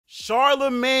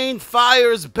Charlamagne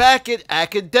fires back at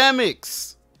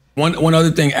Akademiks. One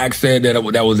other thing Ak said that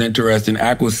was interesting.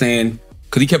 Ak was saying,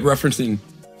 because he kept referencing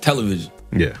television.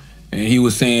 Yeah. And he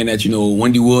was saying that, you know,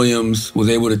 Wendy Williams was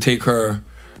able to take her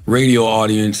radio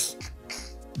audience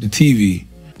to TV.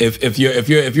 If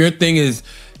your thing is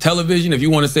television, if you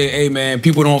want to say, hey man,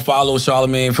 people don't follow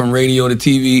Charlamagne from radio to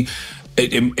TV,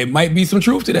 it might be some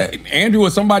truth to that. Andrew or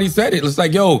somebody said it. It's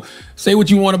like, yo, say what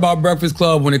you want about Breakfast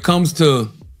Club when it comes to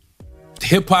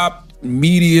hip hop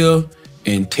media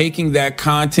and taking that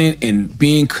content and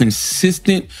being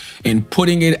consistent and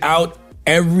putting it out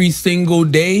every single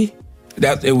day. We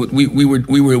were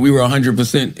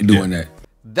 100% doing that.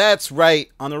 That's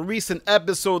right. On a recent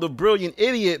episode of Brilliant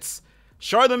Idiots,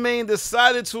 Charlamagne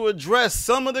decided to address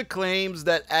some of the claims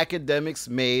that Akademiks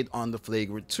made on the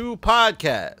Flagrant 2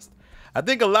 podcast. I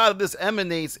think a lot of this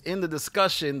emanates in the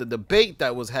discussion, the debate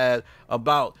that was had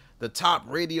about the top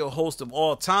radio host of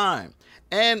all time.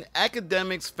 And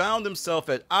Akademiks found himself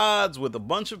at odds with a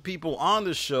bunch of people on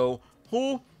the show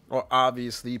who are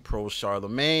obviously pro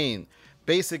Charlamagne.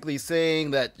 Basically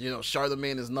saying that, you know,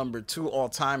 Charlamagne is #2 all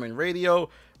time in radio,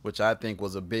 which I think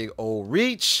was a big old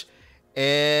reach.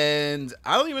 And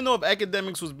I don't even know if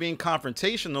Akademiks was being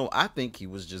confrontational. I think he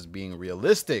was just being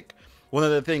realistic. One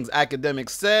of the things Akademiks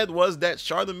said was that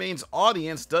Charlamagne's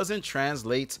audience doesn't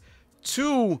translate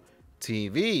to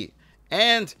TV.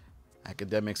 And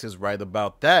Akademiks is right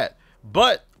about that.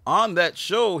 But on that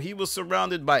show, he was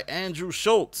surrounded by Andrew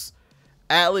Schultz,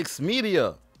 Alex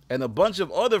Media, and a bunch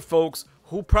of other folks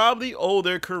who probably owe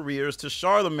their careers to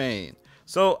Charlamagne.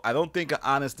 So I don't think an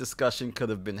honest discussion could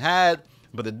have been had,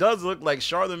 but it does look like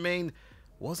Charlamagne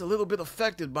was a little bit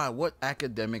affected by what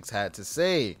Akademiks had to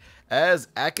say, as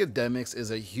Akademiks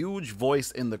is a huge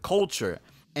voice in the culture.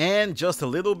 And just a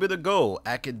little bit ago,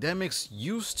 Akademiks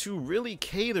used to really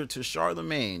cater to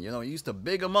Charlamagne. You know, he used to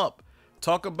big him up,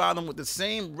 talk about him with the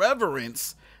same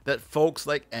reverence that folks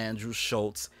like Andrew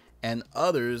Schultz and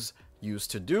others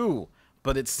used to do.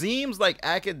 But it seems like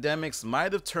Akademiks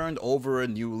might have turned over a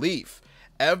new leaf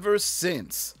ever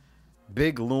since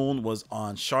Big Loon was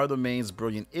on Charlamagne's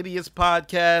Brilliant Idiots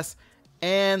podcast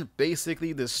and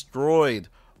basically destroyed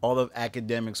all of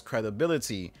Akademiks'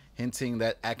 credibility, hinting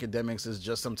that Akademiks is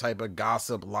just some type of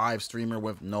gossip live streamer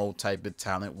with no type of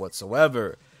talent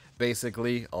whatsoever.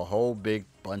 Basically, a whole big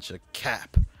bunch of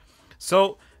cap.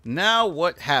 So now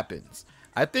what happens?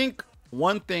 I think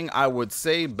one thing I would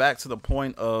say, back to the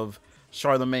point of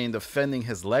Charlamagne defending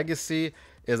his legacy,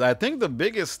 is I think the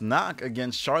biggest knock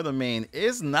against Charlamagne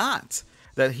is not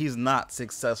that he's not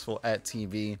successful at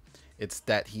TV. It's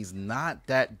that he's not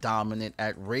that dominant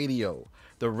at radio.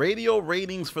 The radio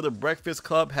ratings for the Breakfast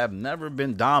Club have never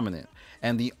been dominant.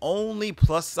 And the only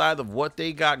plus side of what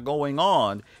they got going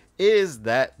on is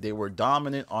that they were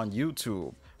dominant on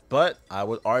YouTube. But I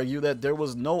would argue that there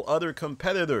was no other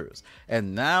competitors.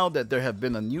 And now that there have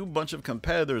been a new bunch of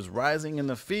competitors rising in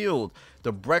the field,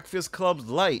 the Breakfast Club's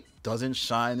light doesn't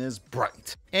shine as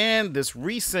bright. And this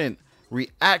recent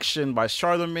reaction by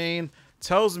Charlamagne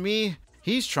tells me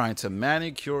he's trying to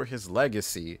manicure his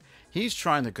legacy. He's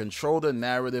trying to control the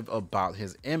narrative about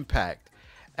his impact.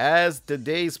 As the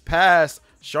days pass,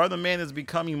 Charlamagne is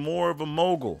becoming more of a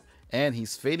mogul, and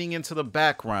he's fading into the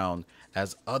background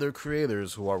as other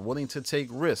creators who are willing to take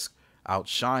risks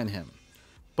outshine him.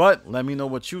 But let me know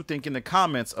what you think in the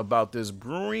comments about this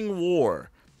brewing war,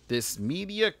 this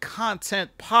media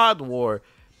content pod war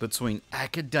between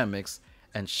Akademiks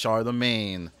and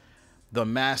Charlamagne. The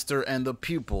master and the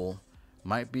pupil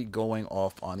might be going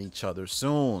off on each other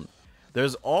soon.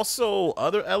 There's also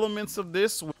other elements of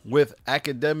this, with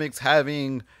Akademiks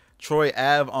having Troy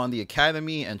Ave on the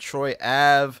Academy and Troy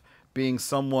Ave being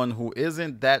someone who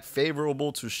isn't that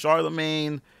favorable to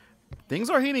Charlamagne. Things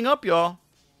are heating up, y'all.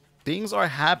 Things are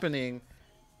happening,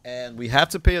 and we have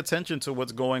to pay attention to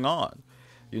what's going on.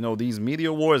 You know, these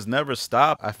media wars never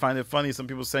stop. I find it funny, some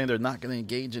people saying they're not going to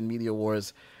engage in media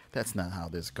wars. That's not how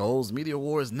this goes. Media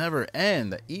wars never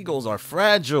end. The egos are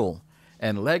fragile,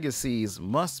 and legacies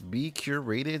must be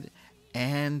curated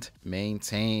and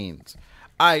maintained.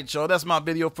 Alright, y'all, that's my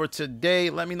video for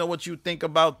today. Let me know what you think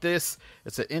about this.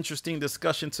 It's an interesting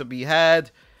discussion to be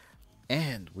had.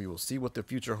 And we will see what the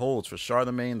future holds for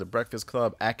Charlamagne, the Breakfast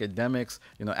Club, Akademiks.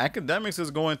 You know, Akademiks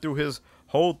is going through his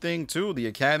whole thing too. The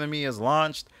Academy is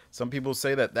launched. Some people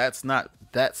say that that's not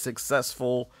that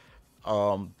successful.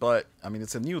 But, I mean,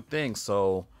 it's a new thing,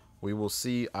 so we will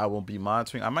see. I will be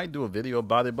monitoring. I might do a video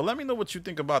about it, but let me know what you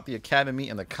think about the Academy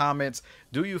in the comments.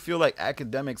 Do you feel like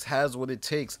Akademiks has what it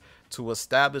takes to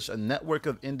establish a network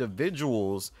of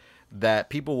individuals that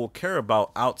people will care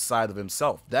about outside of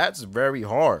himself? That's very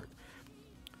hard.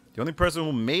 The only person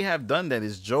who may have done that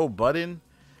is Joe Budden.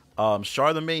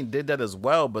 Charlamagne did that as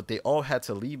well, but they all had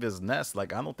to leave his nest.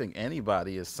 Like, I don't think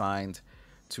anybody is signed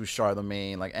to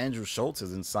Charlamagne. Like, Andrew Schultz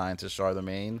isn't signed to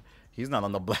Charlamagne. He's not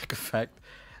on the Black Effect.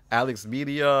 Alex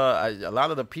Media, a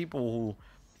lot of the people who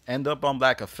end up on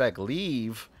Black Effect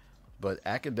leave, but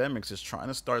Akademiks is trying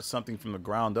to start something from the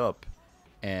ground up,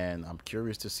 and I'm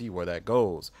curious to see where that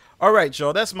goes. All right,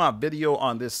 y'all, that's my video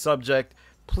on this subject.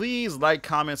 Please like,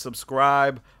 comment,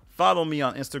 subscribe. Follow me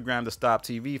on Instagram, The Stop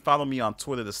TV. Follow me on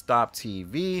Twitter, The Stop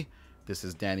TV. This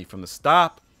is Danny from The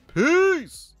Stop.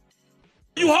 Peace.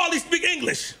 You hardly speak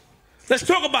English. Let's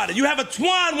talk about it. You have a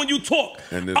twang when you talk.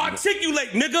 Articulate,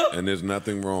 nigga. And there's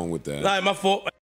nothing wrong with that. All right, my fault.